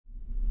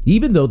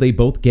Even though they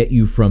both get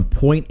you from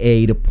point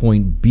A to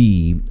point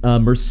B, a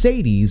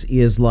Mercedes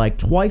is like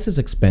twice as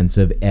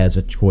expensive as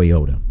a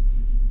Toyota.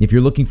 If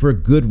you're looking for a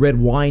good red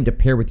wine to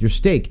pair with your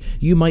steak,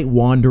 you might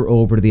wander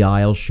over to the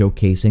aisle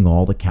showcasing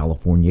all the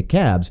California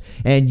cabs,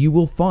 and you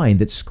will find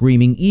that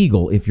Screaming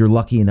Eagle, if you're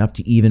lucky enough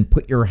to even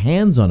put your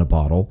hands on a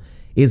bottle,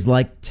 is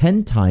like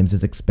 10 times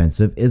as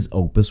expensive as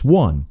Opus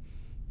One.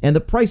 And the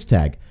price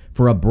tag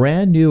for a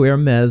brand new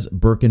Hermes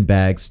Birkin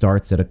bag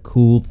starts at a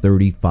cool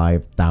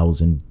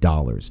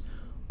 $35,000.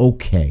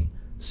 Okay,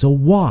 so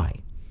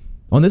why?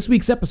 On this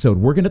week's episode,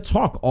 we're going to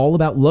talk all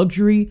about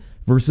luxury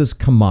versus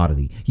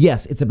commodity.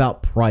 Yes, it's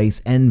about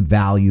price and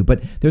value,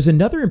 but there's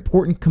another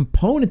important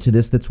component to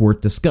this that's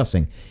worth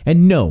discussing.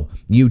 And no,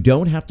 you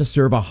don't have to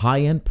serve a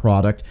high-end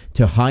product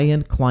to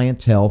high-end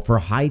clientele for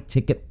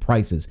high-ticket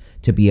prices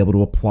to be able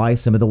to apply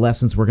some of the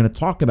lessons we're going to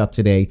talk about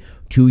today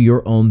to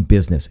your own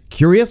business.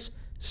 Curious?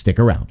 Stick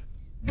around.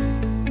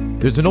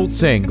 There's an old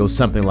saying goes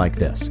something like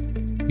this.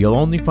 You'll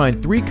only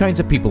find 3 kinds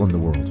of people in the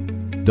world.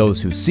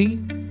 Those who see,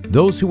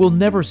 those who will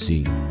never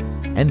see,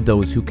 and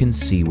those who can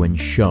see when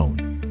shown.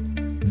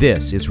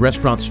 This is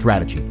Restaurant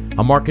Strategy,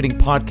 a marketing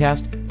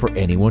podcast for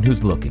anyone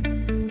who's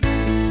looking.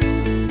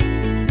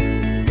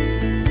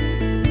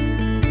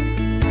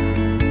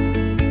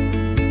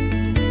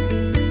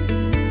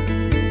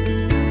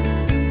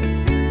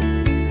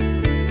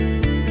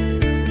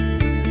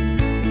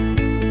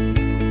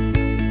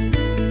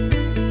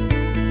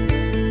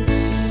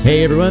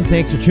 Hey everyone,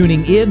 thanks for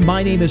tuning in.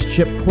 My name is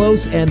Chip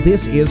Close, and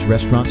this is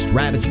Restaurant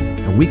Strategy,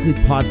 a weekly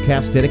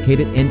podcast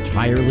dedicated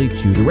entirely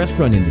to the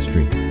restaurant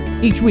industry.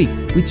 Each week,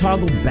 we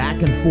toggle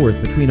back and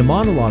forth between a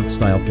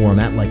monologue-style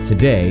format like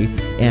today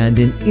and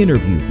an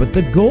interview, but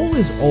the goal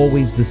is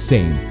always the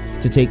same,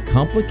 to take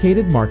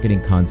complicated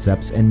marketing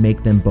concepts and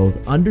make them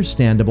both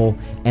understandable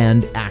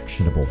and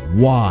actionable.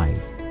 Why?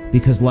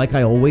 Because like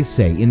I always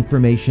say,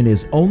 information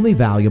is only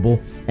valuable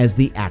as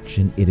the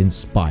action it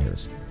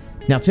inspires.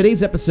 Now,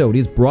 today's episode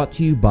is brought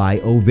to you by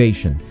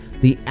Ovation,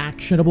 the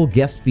actionable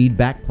guest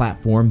feedback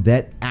platform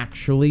that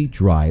actually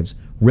drives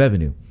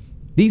revenue.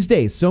 These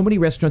days, so many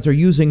restaurants are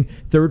using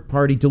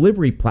third-party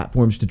delivery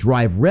platforms to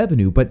drive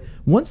revenue, but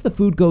once the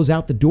food goes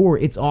out the door,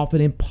 it's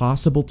often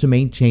impossible to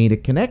maintain a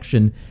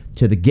connection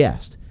to the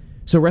guest.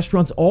 So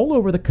restaurants all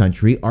over the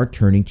country are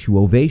turning to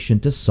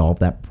Ovation to solve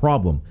that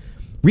problem.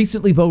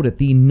 Recently voted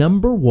the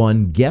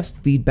 #1 guest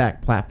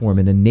feedback platform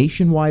in a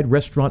nationwide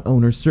restaurant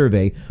owner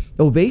survey,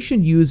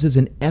 Ovation uses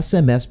an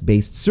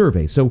SMS-based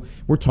survey. So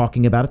we're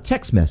talking about a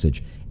text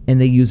message,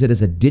 and they use it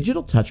as a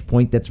digital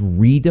touchpoint that's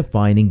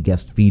redefining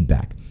guest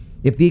feedback.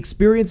 If the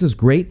experience is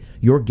great,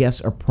 your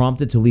guests are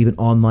prompted to leave an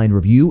online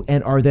review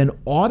and are then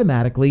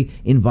automatically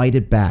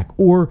invited back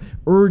or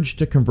urged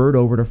to convert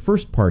over to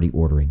first-party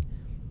ordering.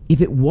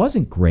 If it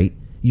wasn't great,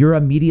 you're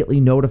immediately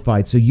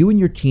notified so you and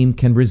your team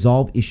can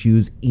resolve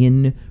issues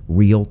in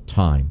real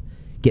time.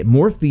 Get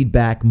more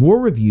feedback, more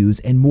reviews,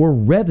 and more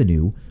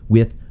revenue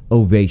with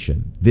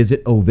Ovation.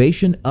 Visit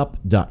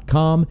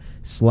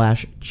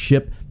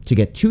ovationup.com/chip to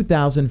get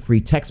 2,000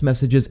 free text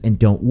messages, and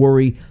don't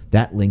worry,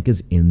 that link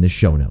is in the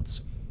show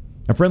notes.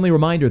 A friendly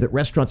reminder that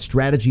Restaurant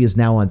Strategy is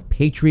now on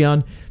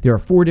Patreon. There are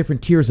 4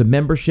 different tiers of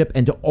membership,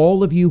 and to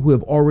all of you who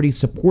have already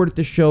supported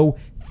the show,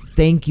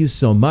 thank you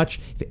so much.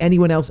 If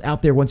anyone else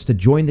out there wants to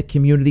join the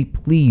community,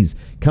 please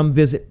come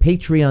visit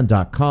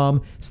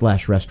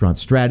patreon.com/restaurant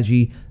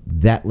strategy.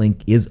 That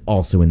link is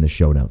also in the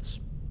show notes.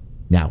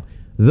 Now,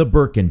 the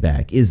Birkin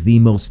bag is the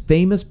most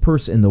famous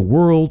purse in the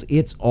world.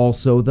 It's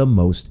also the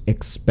most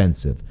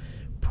expensive.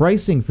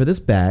 Pricing for this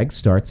bag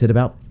starts at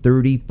about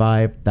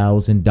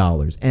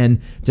 $35,000, and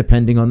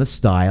depending on the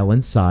style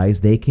and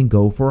size, they can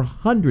go for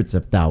hundreds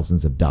of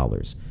thousands of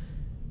dollars.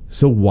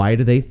 So why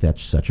do they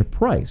fetch such a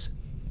price?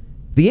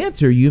 The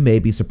answer, you may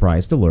be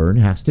surprised to learn,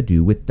 has to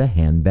do with the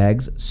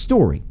handbag's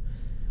story.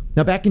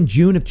 Now, back in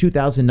June of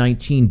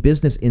 2019,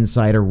 Business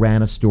Insider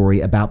ran a story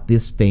about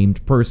this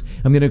famed purse.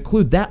 I'm going to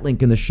include that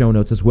link in the show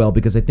notes as well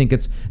because I think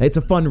it's a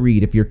fun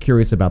read if you're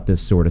curious about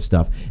this sort of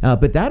stuff.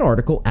 But that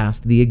article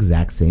asked the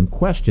exact same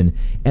question,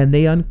 and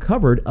they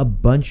uncovered a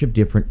bunch of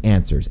different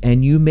answers.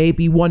 And you may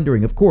be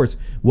wondering, of course,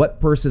 what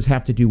purses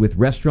have to do with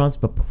restaurants,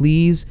 but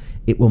please,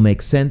 it will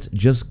make sense.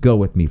 Just go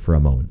with me for a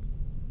moment.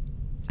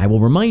 I will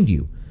remind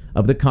you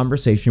of the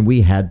conversation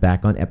we had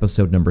back on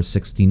episode number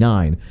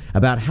 69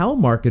 about how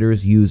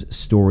marketers use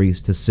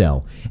stories to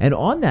sell. And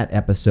on that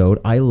episode,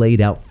 I laid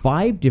out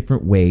 5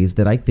 different ways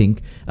that I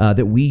think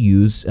that we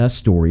use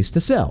stories to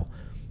sell.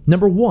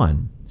 Number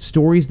 1,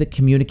 stories that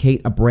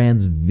communicate a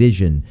brand's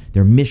vision,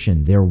 their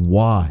mission, their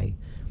why.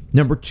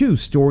 Number 2,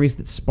 stories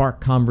that spark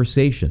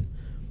conversation.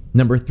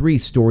 Number 3,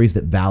 stories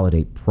that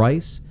validate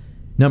price.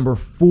 Number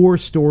 4,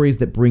 stories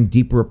that bring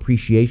deeper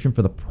appreciation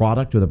for the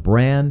product or the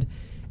brand.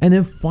 And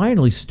then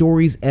finally,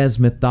 stories as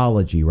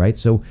mythology, right?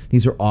 So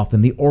these are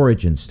often the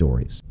origin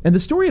stories. And the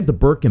story of the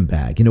Birkin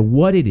bag,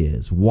 what it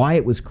is, why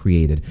it was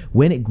created,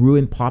 when it grew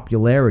in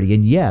popularity,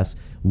 and yes,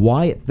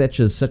 why it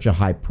fetches such a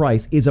high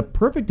price is a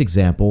perfect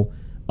example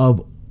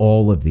of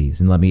all of these.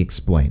 And let me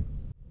explain.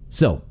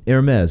 So,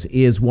 Hermes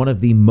is one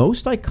of the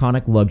most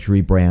iconic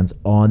luxury brands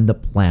on the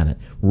planet,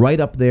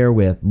 right up there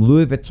with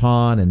Louis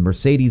Vuitton and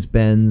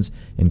Mercedes-Benz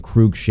and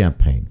Krug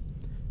Champagne.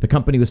 The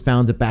company was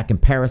founded back in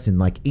Paris in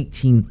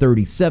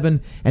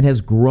 1837 and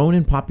has grown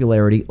in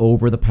popularity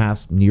over the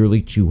past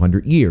nearly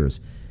 200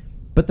 years.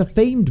 But the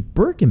famed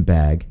Birkin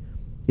bag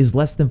is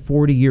less than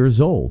 40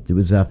 years old. It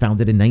was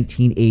founded in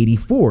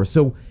 1984.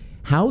 So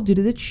how did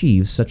it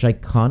achieve such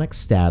iconic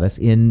status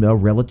in a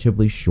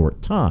relatively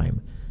short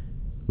time?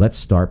 Let's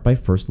start by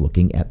first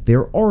looking at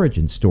their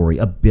origin story,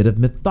 a bit of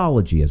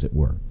mythology, as it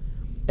were.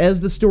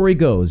 As the story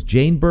goes, actress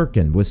Jane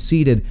Birkin was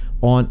seated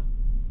on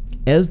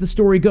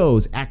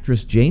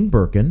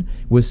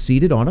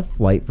a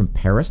flight from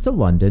Paris to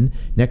London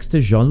next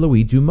to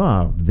Jean-Louis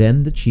Dumas,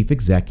 then the chief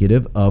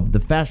executive of the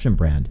fashion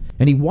brand.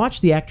 And he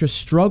watched the actress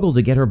struggle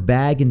to get her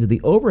bag into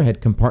the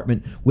overhead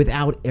compartment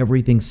without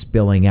everything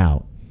spilling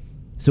out.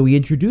 So he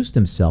introduced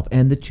himself,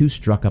 and the two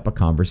struck up a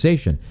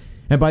conversation.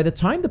 And by the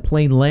time the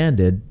plane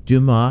landed,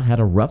 Dumas had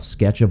a rough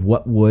sketch of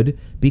what would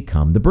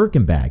become the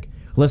Birkin bag.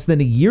 Less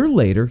than a year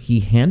later, he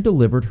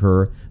hand-delivered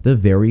her the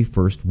very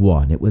first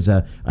one. It was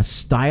a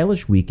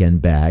stylish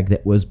weekend bag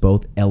that was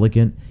both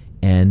elegant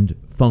and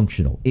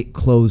functional. It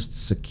closed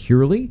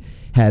securely,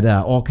 had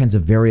all kinds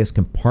of various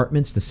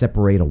compartments to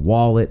separate a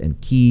wallet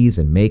and keys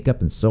and makeup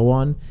and so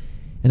on.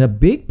 And a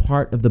big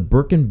part of the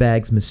Birkin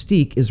bag's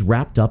mystique is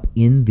wrapped up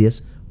in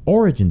this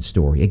origin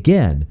story.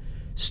 Again,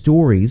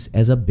 stories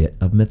as a bit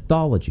of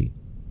mythology.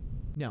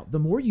 Now, the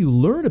more you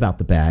learn about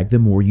the bag, the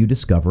more you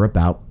discover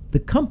about the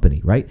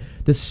company, right?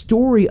 The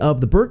story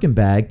of the Birkin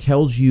bag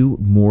tells you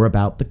more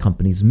about the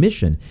company's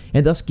mission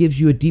and thus gives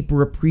you a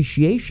deeper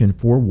appreciation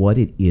for what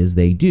it is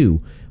they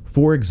do.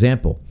 For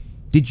example,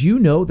 did you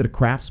know that a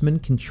craftsman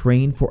can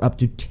train for up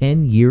to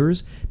 10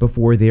 years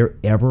before they're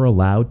ever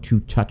allowed to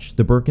touch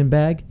the Birkin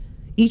bag?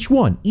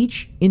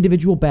 Each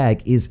individual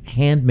bag is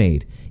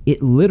handmade.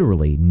 It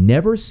literally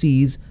never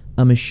sees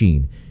a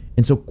machine.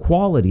 And so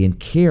quality and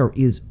care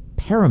is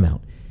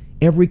paramount.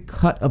 Every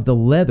cut of the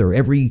leather,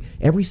 every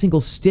single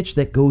stitch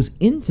that goes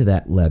into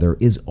that leather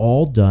is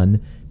all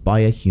done by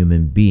a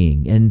human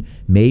being. And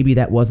maybe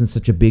that wasn't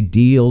such a big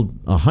deal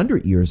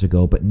 100 years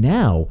ago, but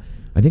now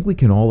I think we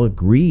can all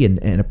agree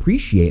and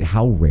appreciate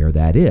how rare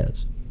that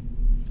is.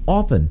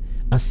 Often,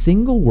 a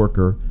single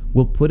worker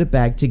will put a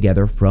bag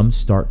together from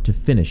start to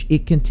finish.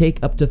 It can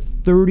take up to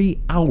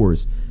 30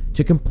 hours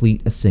to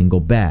complete a single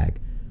bag.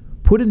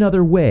 Put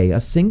another way, a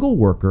single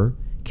worker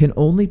can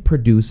only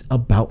produce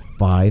about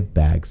 5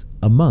 bags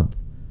a month.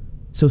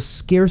 So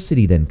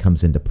scarcity then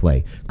comes into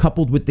play,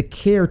 coupled with the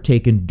care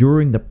taken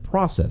during the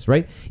process,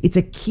 right? It's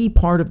a key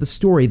part of the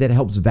story that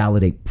helps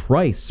validate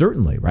price,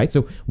 certainly, right?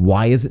 So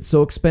why is it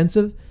so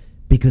expensive?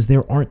 Because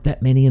there aren't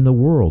that many in the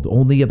world,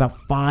 only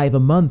about 5 a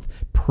month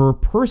per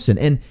person,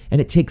 and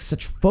it takes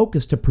such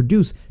focus to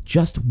produce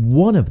just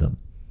one of them.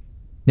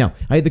 Now,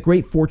 I had the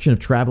great fortune of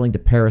traveling to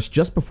Paris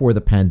just before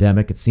the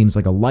pandemic. It seems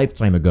like a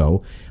lifetime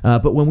ago.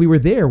 But when we were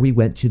there, we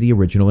went to the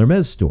original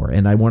Hermes store,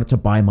 and I wanted to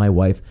buy my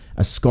wife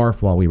a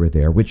scarf while we were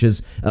there, which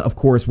is, of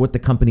course, what the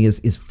company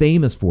is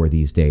famous for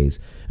these days.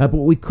 But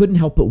we couldn't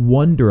help but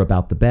wonder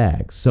about the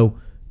bags. So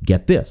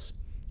get this.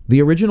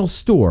 The original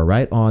store,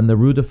 right, on the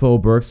Rue de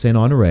Faubourg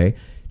Saint-Honoré,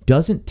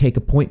 doesn't take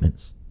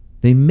appointments.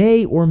 They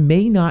may or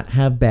may not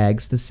have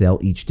bags to sell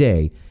each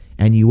day,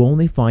 and you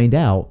only find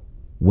out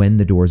when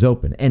the doors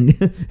open. And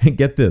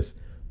get this,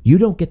 you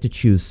don't get to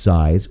choose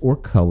size or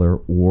color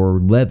or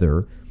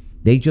leather.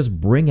 They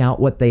just bring out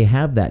what they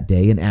have that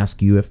day and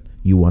ask you if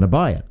you want to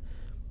buy it.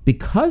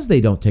 Because they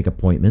don't take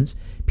appointments,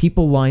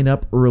 people line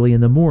up early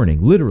in the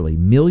morning, literally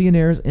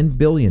millionaires and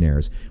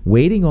billionaires,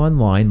 waiting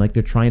online like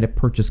they're trying to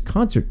purchase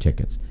concert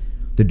tickets.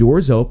 The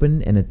doors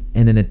open and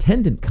an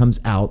attendant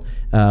comes out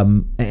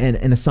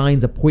and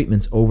assigns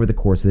appointments over the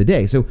course of the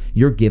day. So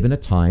you're given a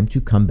time to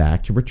come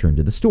back to return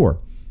to the store.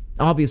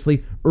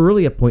 Obviously,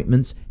 early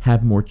appointments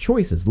have more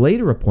choices.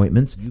 Later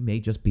appointments, you may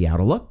just be out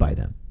of luck by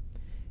then.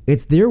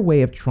 It's their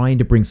way of trying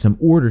to bring some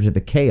order to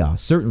the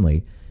chaos,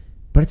 certainly,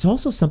 but it's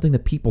also something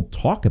that people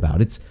talk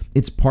about.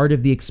 It's part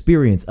of the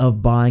experience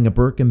of buying a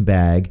Birkin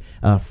bag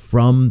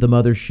from the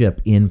mothership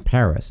in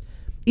Paris.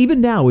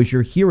 Even now, as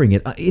you're hearing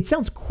it, it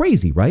sounds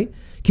crazy, right?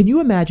 Can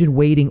you imagine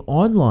waiting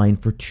online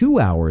for 2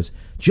 hours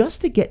just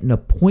to get an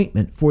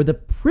appointment for the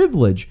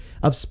privilege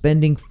of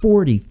spending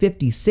 $40,000,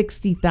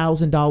 $50,000,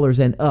 $60,000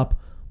 and up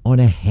on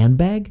a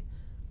handbag?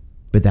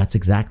 But that's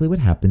exactly what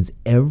happens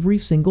every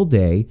single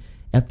day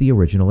at the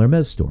original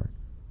Hermes store.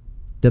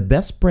 The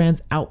best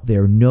brands out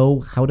there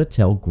know how to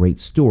tell great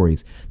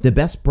stories. The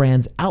best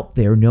brands out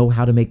there know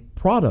how to make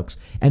products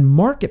and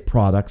market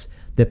products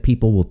that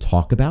people will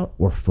talk about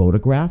or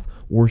photograph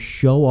or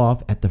show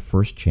off at the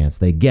first chance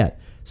they get.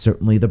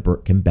 Certainly the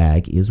Birkin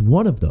bag is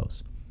one of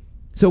those.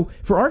 So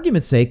for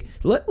argument's sake,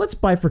 let's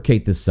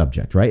bifurcate this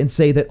subject, right? And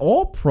say that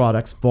all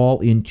products fall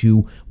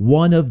into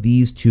one of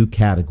these two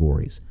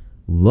categories: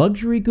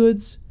 luxury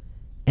goods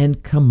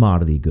and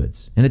commodity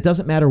goods. And it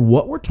doesn't matter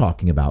what we're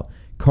talking about: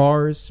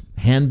 cars,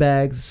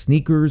 handbags,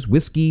 sneakers,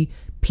 whiskey,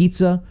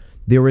 pizza.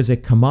 There is a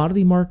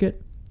commodity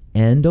market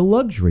and a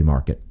luxury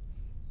market.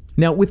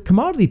 Now, with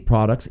commodity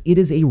products, it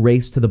is a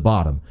race to the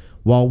bottom,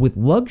 while with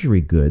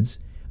luxury goods,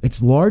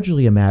 it's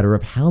largely a matter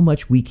of how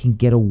much we can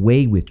get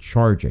away with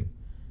charging.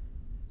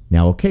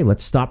 Now, okay,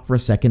 let's stop for a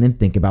second and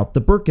think about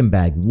the Birkin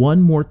bag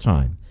one more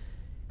time.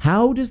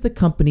 How does the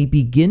company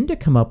begin to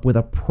come up with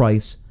a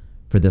price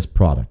for this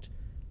product?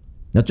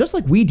 Now, just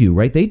like we do,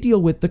 right? They deal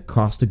with the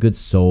cost of goods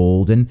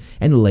sold and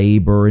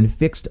labor and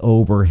fixed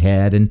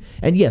overhead. And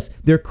yes,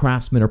 their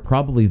craftsmen are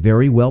probably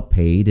very well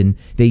paid and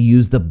they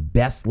use the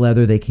best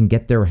leather they can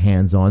get their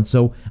hands on.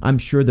 So I'm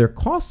sure their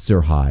costs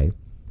are high,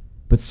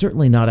 but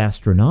certainly not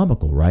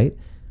astronomical, right?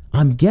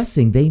 I'm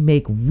guessing they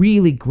make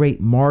really great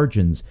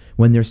margins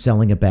when they're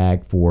selling a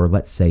bag for,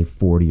 let's say,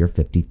 $40,000 or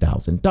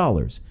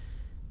 $50,000.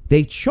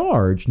 They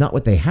charge not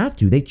what they have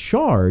to, they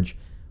charge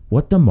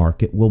what the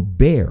market will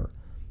bear.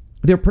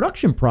 Their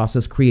production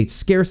process creates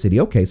scarcity.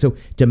 Okay, so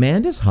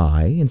demand is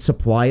high and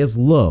supply is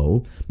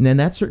low, and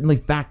that certainly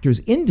factors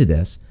into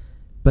this,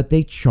 but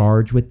they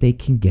charge what they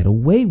can get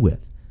away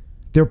with.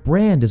 Their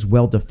brand is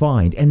well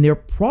defined, and their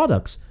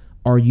products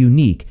are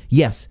unique.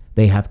 Yes,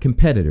 they have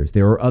competitors.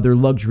 There are other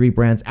luxury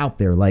brands out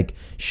there like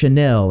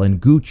Chanel and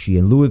Gucci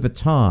and Louis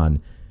Vuitton,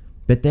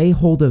 but they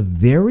hold a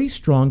very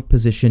strong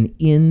position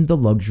in the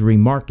luxury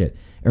market.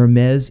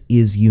 Hermès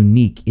is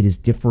unique. It is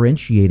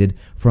differentiated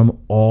from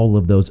all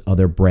of those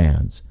other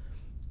brands.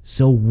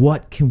 So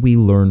what can we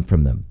learn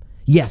from them?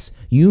 Yes,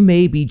 you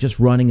may be just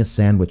running a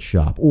sandwich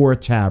shop or a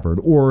tavern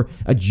or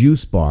a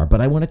juice bar,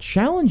 but I want to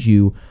challenge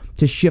you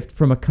to shift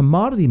from a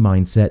commodity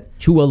mindset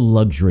to a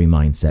luxury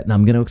mindset. And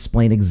I'm going to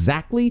explain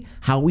exactly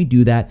how we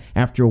do that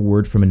after a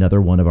word from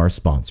another one of our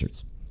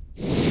sponsors.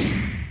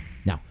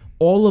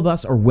 All of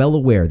us are well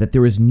aware that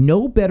there is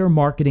no better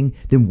marketing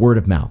than word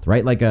of mouth,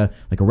 right? Like a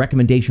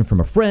recommendation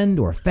from a friend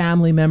or a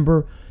family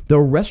member.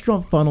 The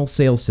restaurant funnel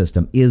sales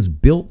system is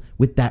built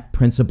with that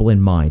principle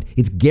in mind.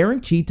 It's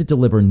guaranteed to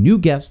deliver new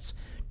guests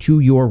to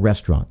your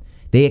restaurant.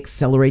 They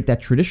accelerate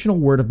that traditional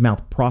word of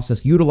mouth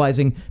process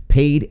utilizing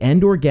paid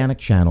and organic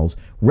channels.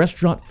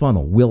 Restaurant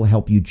Funnel will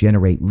help you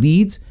generate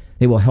leads.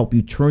 They will help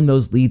you turn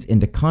those leads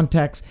into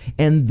contacts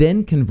and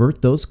then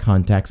convert those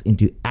contacts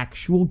into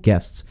actual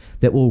guests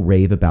that will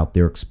rave about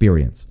their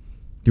experience.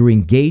 Through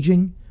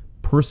engaging,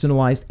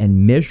 personalized,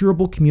 and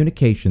measurable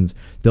communications,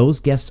 those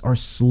guests are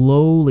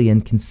slowly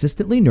and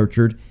consistently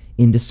nurtured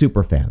into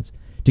superfans.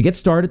 To get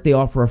started, they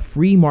offer a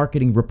free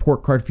marketing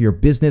report card for your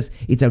business.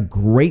 It's a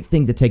great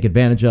thing to take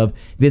advantage of.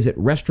 Visit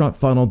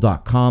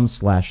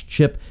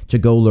restaurantfunnel.com/chip to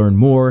go learn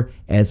more.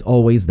 As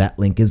always, that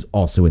link is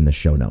also in the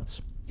show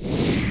notes.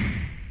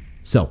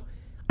 So,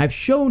 I've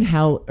shown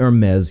how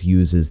Hermès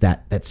uses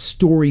that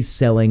story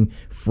selling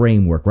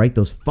framework, right?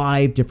 Those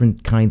 5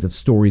 different kinds of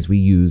stories we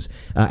use,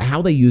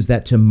 how they use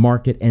that to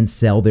market and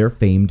sell their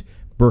famed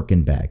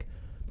Birkin bag.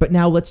 But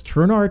now let's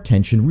turn our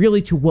attention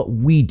really to what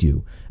we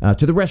do,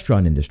 to the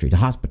restaurant industry, to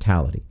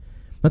hospitality.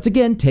 Let's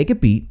again take a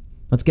beat.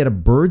 Let's get a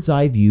bird's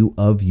eye view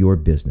of your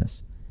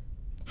business.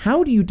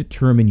 How do you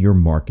determine your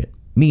market?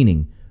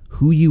 Meaning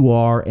who you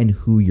are and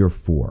who you're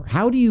for.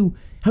 How do you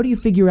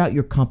figure out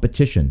your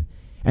competition?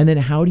 And then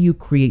how do you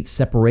create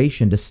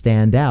separation to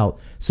stand out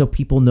so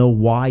people know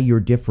why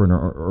you're different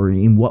or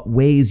in what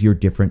ways you're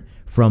different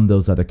from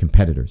those other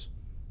competitors?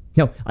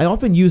 Now, I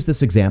often use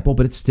this example,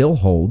 but it still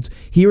holds.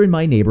 Here in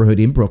my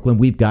neighborhood in Brooklyn,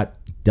 we've got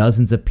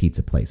dozens of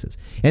pizza places.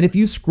 And if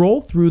you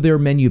scroll through their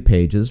menu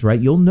pages, right,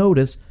 you'll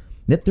notice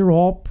that they're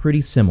all pretty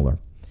similar.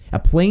 A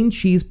plain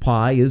cheese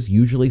pie is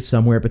usually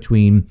somewhere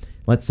between,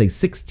 let's say,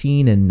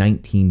 $16 and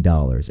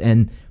 $19.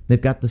 And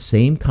they've got the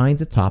same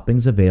kinds of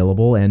toppings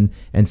available and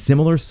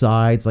similar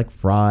sides like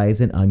fries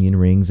and onion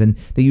rings, and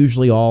they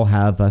usually all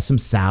have some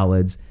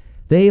salads.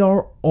 They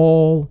are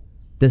all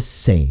the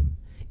same.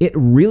 It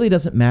really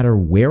doesn't matter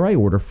where I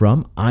order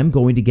from. I'm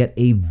going to get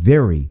a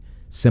very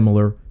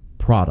similar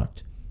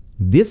product.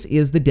 This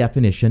is the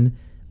definition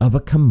of a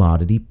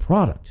commodity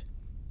product.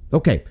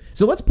 Okay,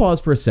 so let's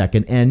pause for a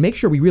second and make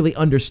sure we really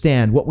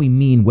understand what we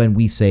mean when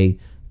we say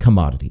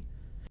commodity.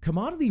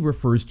 Commodity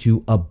refers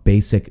to a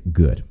basic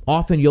good.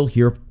 Often you'll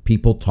hear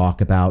people talk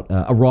about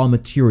a raw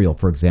material,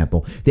 for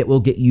example, that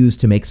will get used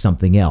to make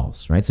something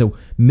else, right? So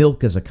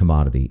milk is a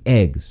commodity,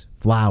 eggs,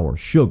 flour,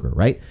 sugar,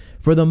 right?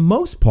 For the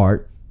most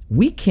part,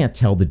 we can't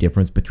tell the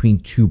difference between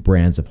 2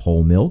 brands of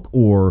whole milk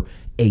or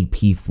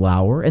AP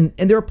flour. And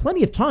there are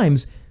plenty of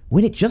times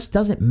when it just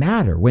doesn't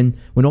matter. When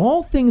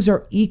all things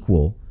are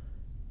equal,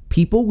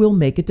 people will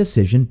make a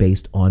decision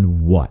based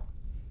on what?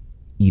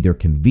 Either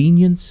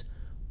convenience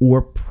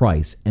or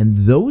price. And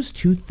those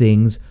 2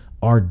 things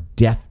are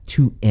death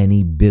to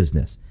any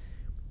business.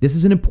 This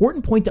is an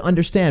important point to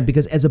understand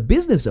because as a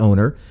business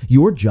owner,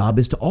 your job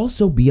is to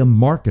also be a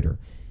marketer.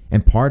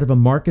 And part of a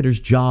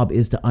marketer's job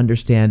is to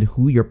understand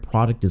who your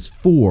product is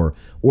for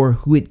or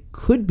who it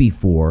could be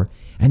for,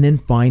 and then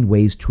find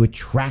ways to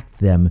attract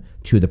them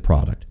to the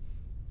product.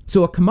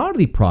 So a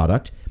commodity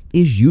product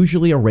is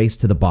usually a race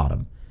to the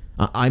bottom.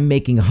 I'm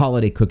making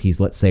holiday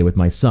cookies, let's say, with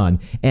my son,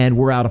 and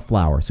we're out of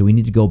flour, so we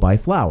need to go buy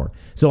flour.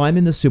 So I'm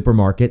in the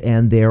supermarket,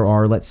 and there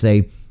are, let's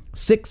say,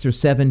 6 or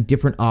 7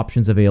 different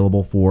options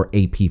available for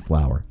AP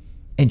flour.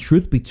 And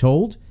truth be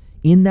told,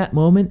 in that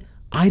moment,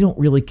 I don't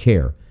really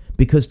care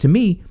because to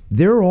me,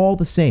 they're all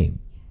the same.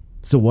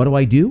 So what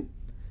do?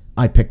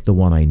 I pick the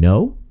one I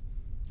know,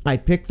 I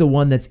pick the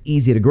one that's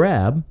easy to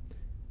grab,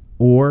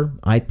 or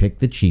I pick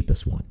the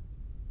cheapest one.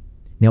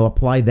 Now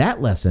apply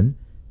that lesson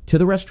to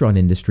the restaurant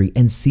industry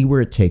and see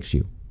where it takes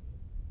you.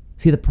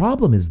 See, the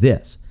problem is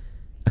this.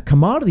 A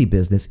commodity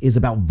business is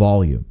about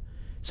volume.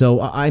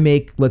 So I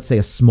make, let's say,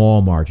 a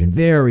small margin,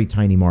 very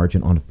tiny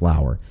margin on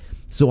flour.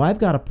 So I've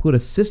got to put a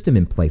system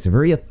in place, a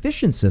very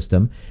efficient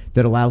system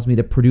that allows me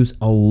to produce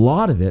a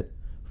lot of it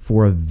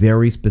for a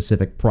very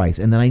specific price.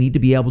 And then I need to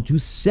be able to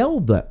sell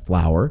that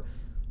flour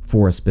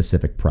for a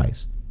specific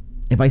price.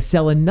 If I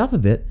sell enough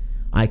of it,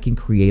 I can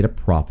create a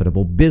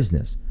profitable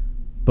business.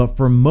 But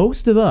for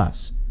most of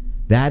us,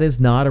 that is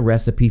not a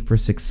recipe for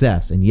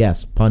success. And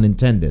yes, pun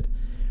intended.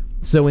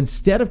 So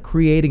instead of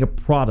creating a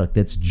product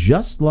that's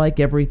just like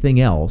everything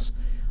else,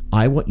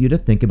 I want you to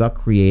think about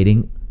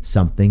creating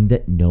something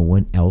that no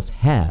one else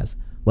has.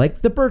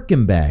 Like the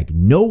Birkin bag.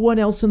 No one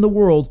else in the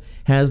world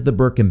has the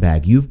Birkin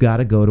bag. You've got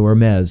to go to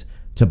Hermes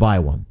to buy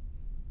one.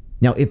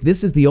 Now, if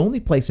this is the only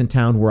place in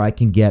town where I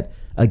can get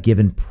a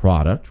given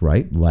product,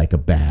 right? Like a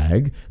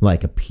bag,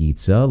 like a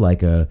pizza,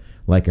 like a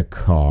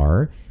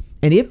car,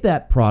 and if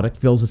that product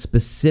fills a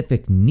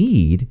specific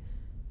need,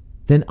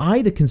 then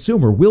I, the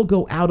consumer, will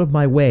go out of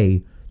my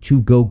way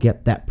to go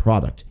get that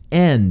product.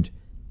 And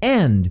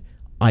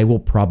I will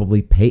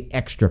probably pay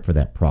extra for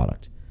that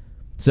product.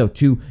 So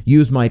to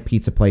use my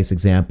pizza place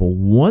example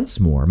once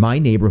more, my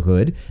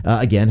neighborhood,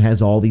 again,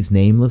 has all these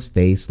nameless,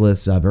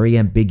 faceless, very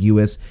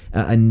ambiguous,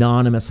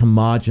 anonymous,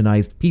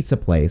 homogenized pizza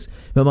place.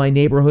 But my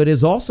neighborhood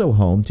is also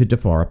home to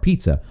DeFara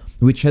Pizza,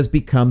 which has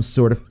become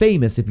sort of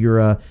famous if you're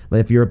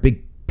a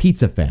big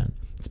pizza fan.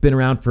 It's been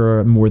around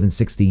for more than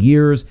 60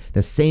 years.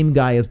 The same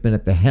guy has been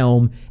at the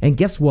helm. And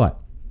guess what?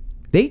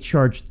 They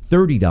charge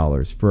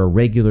 $30 for a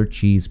regular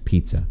cheese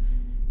pizza.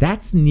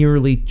 That's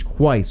nearly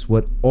twice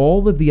what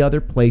all of the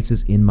other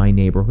places in my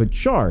neighborhood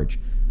charge.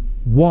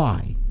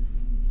 Why?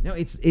 Now,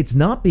 it's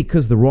not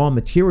because the raw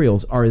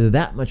materials are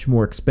that much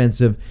more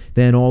expensive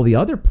than all the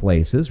other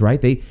places, right?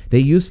 They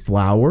use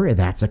flour,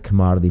 that's a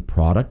commodity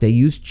product. They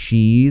use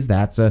cheese,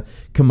 that's a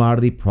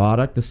commodity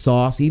product. The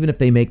sauce, even if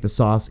they make the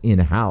sauce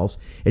in-house,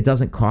 it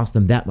doesn't cost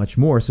them that much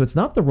more. So it's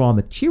not the raw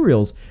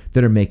materials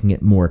that are making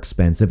it more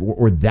expensive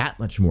or that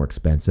much more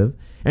expensive.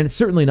 And it's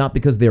certainly not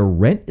because their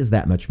rent is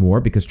that much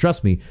more, because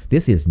trust me,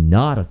 this is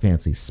not a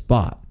fancy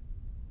spot.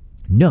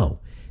 No,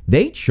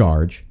 they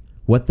charge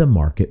what the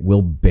market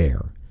will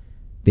bear.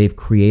 They've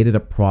created a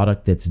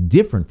product that's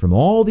different from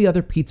all the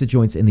other pizza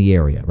joints in the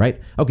area,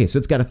 right? Okay, so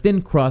it's got a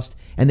thin crust,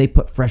 and they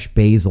put fresh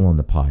basil on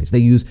the pies. They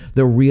use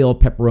the real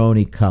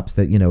pepperoni cups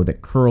that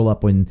curl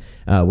up when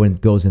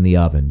it goes in the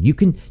oven. You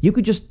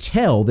could just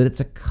tell that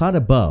it's a cut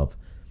above,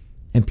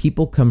 and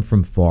people come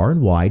from far and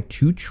wide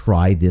to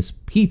try this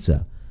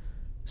pizza.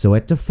 So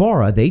at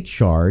DeFara, they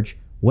charge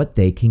what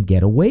they can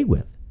get away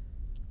with.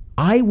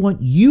 I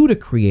want you to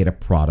create a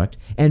product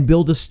and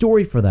build a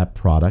story for that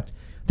product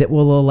that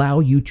will allow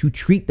you to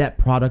treat that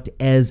product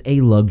as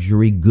a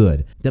luxury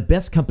good. The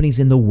best companies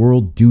in the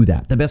world do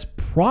that. The best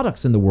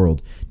products in the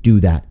world do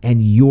that.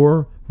 And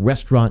your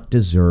restaurant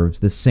deserves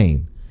the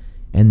same.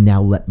 And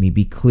now let me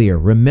be clear.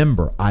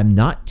 Remember, I'm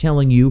not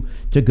telling you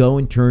to go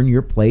and turn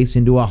your place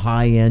into a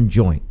high-end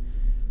joint.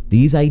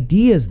 These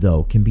ideas,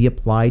 though, can be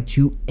applied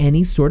to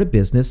any sort of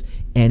business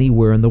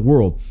anywhere in the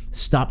world.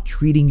 Stop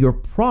treating your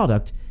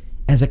product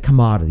as a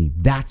commodity.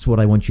 That's what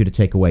I want you to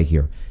take away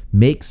here.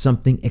 Make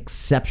something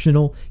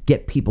exceptional,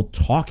 get people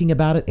talking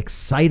about it,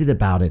 excited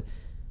about it,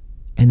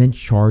 and then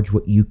charge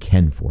what you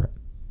can for it.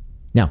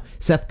 Now,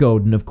 Seth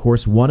Godin, of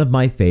course, one of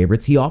my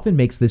favorites, he often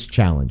makes this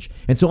challenge.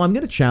 And so I'm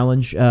going to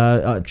challenge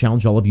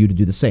all of you to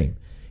do the same.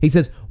 He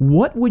says,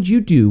 what would you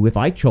do if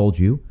I told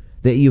you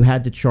that you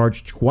had to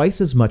charge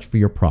twice as much for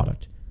your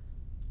product?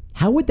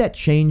 How would that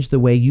change the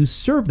way you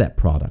serve that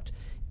product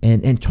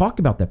and talk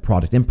about that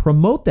product and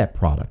promote that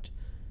product?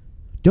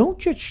 Don't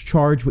just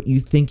charge what you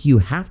think you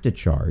have to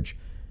charge.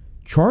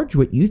 Charge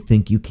what you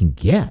think you can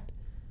get.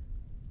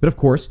 But of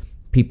course,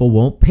 people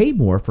won't pay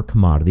more for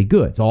commodity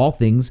goods. All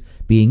things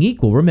being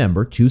equal,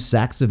 remember, 2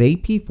 sacks of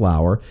AP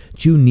flour,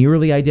 2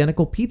 nearly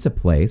identical pizza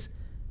plates,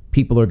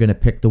 people are going to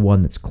pick the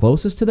one that's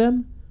closest to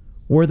them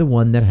or the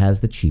one that has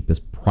the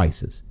cheapest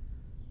prices.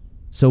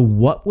 So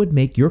what would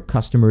make your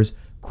customers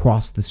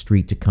cross the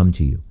street to come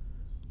to you?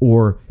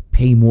 Or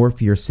pay more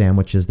for your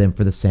sandwiches than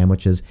for the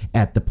sandwiches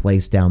at the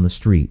place down the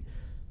street?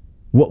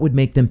 What would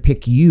make them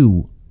pick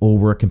you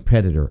over a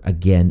competitor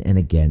again and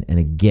again and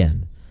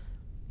again?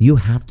 You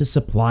have to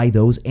supply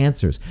those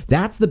answers.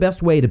 That's the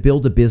best way to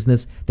build a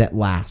business that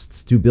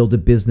lasts, to build a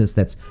business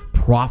that's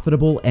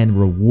profitable and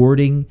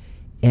rewarding,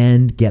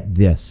 and get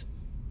this,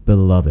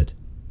 beloved.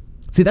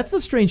 See, that's the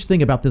strange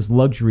thing about this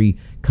luxury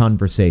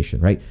conversation,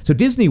 right? So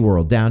Disney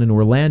World down in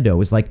Orlando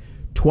is like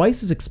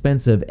twice as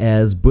expensive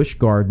as Busch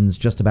Gardens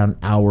just about an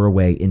hour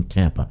away in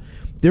Tampa.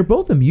 They're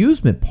both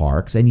amusement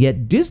parks, and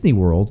yet Disney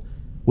World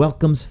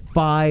welcomes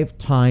 5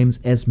 times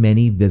as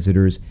many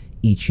visitors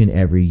each and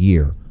every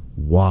year.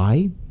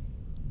 Why?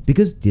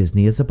 Because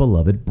Disney is a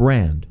beloved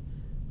brand.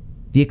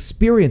 The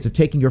experience of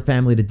taking your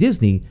family to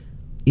Disney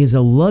is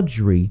a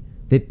luxury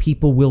that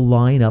people will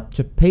line up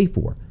to pay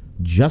for.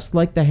 Just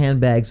like the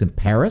handbags in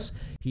Paris,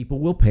 people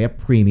will pay a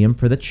premium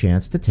for the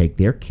chance to take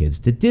their kids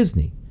to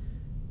Disney.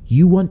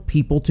 You want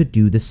people to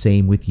do the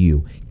same with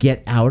you.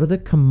 Get out of the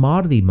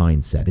commodity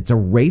mindset. It's a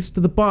race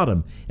to the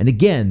bottom. And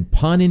again,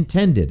 pun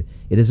intended,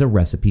 it is a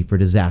recipe for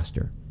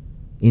disaster.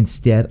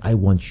 Instead, I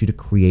want you to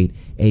create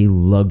a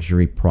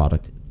luxury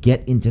product.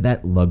 Get into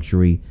that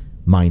luxury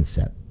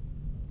mindset.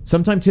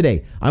 Sometime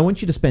today, I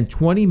want you to spend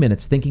 20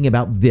 minutes thinking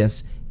about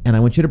this, and I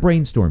want you to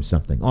brainstorm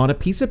something. On a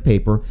piece of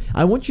paper,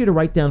 I want you to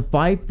write down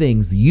 5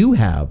 things you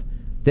have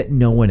that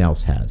no one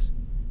else has.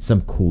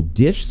 Some cool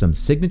dish, some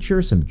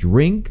signature, some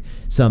drink,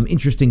 some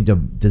interesting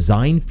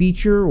design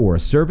feature or a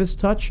service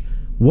touch.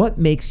 What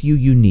makes you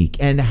unique?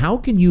 And how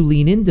can you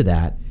lean into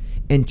that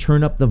and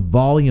turn up the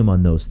volume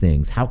on those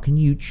things? How can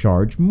you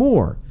charge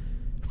more?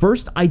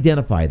 First,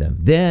 identify them.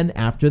 Then,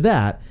 after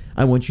that,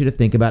 I want you to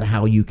think about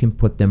how you can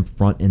put them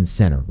front and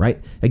center,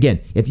 right?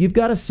 Again, if you've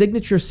got a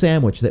signature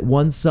sandwich that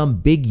won some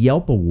big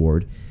Yelp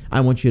award,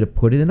 I want you to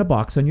put it in a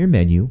box on your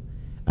menu,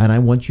 and I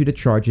want you to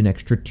charge an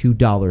extra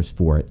 $2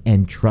 for it.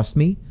 And trust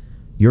me,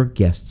 your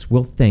guests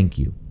will thank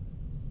you.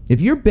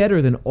 If you're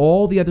better than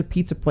all the other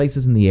pizza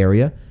places in the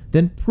area,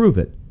 then prove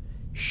it.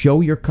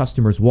 Show your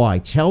customers why.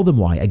 Tell them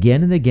why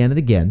again and again and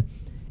again,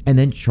 and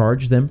then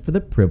charge them for the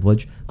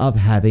privilege of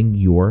having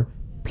your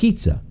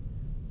pizza.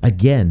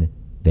 Again,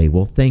 they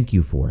will thank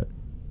you for it.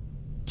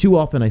 Too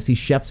often I see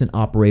chefs and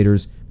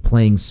operators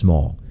playing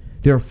small.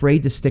 They're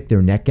afraid to stick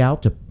their neck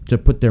out to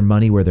put their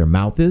money where their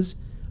mouth is.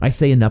 I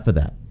say enough of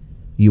that.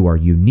 You are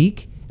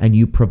unique and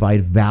you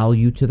provide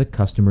value to the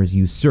customers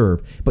you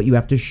serve, but you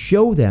have to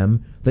show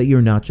them that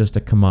you're not just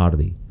a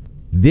commodity.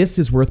 This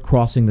is worth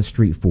crossing the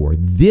street for.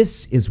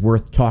 This is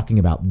worth talking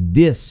about.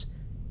 This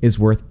is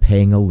worth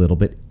paying a little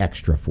bit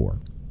extra for.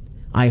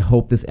 I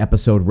hope this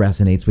episode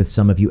resonates with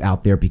some of you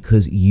out there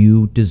because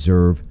you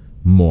deserve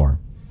more.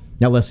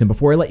 Now listen,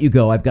 before I let you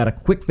go, I've got a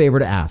quick favor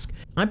to ask.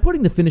 I'm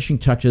putting the finishing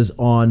touches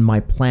on my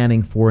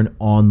planning for an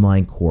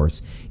online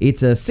course.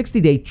 It's a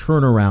 60-day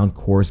turnaround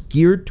course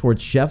geared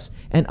towards chefs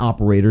and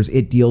operators.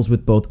 It deals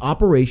with both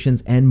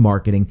operations and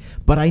marketing,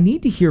 but I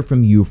need to hear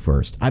from you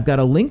first. I've got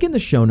a link in the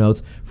show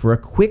notes for a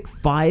quick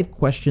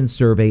 5-question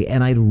survey,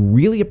 and I'd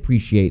really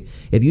appreciate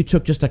if you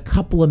took just a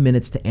couple of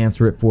minutes to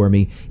answer it for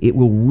me. It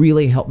will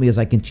really help me as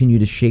I continue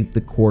to shape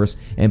the course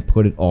and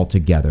put it all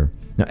together.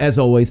 Now, as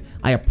always,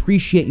 I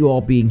appreciate you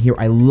all being here.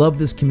 I love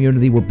this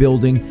community we're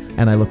building,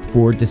 and I look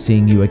forward to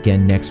seeing you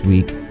again next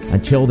week.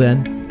 Until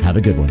then, have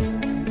a good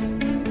one.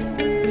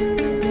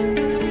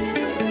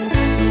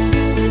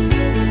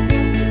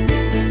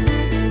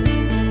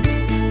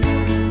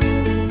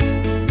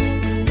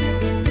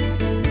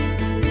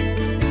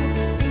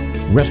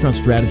 Restaurant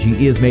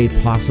Strategy is made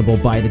possible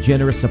by the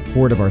generous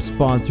support of our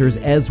sponsors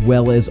as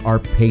well as our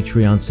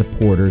Patreon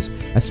supporters.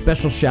 A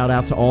special shout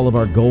out to all of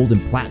our Gold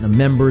and Platinum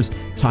members,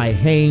 Ty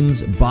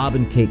Hames, Bob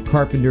and Kate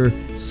Carpenter,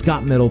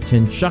 Scott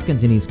Middleton, Chuck and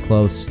Denise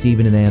Close,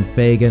 Stephen and Ann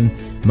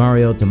Fagan,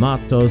 Mario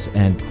D'Amatos,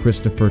 and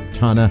Christopher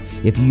Tunna.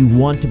 If you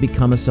want to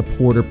become a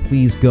supporter,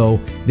 please go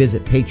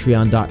visit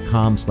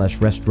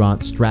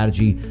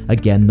patreon.com/restaurantstrategy.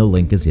 Again, the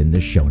link is in the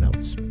show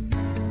notes.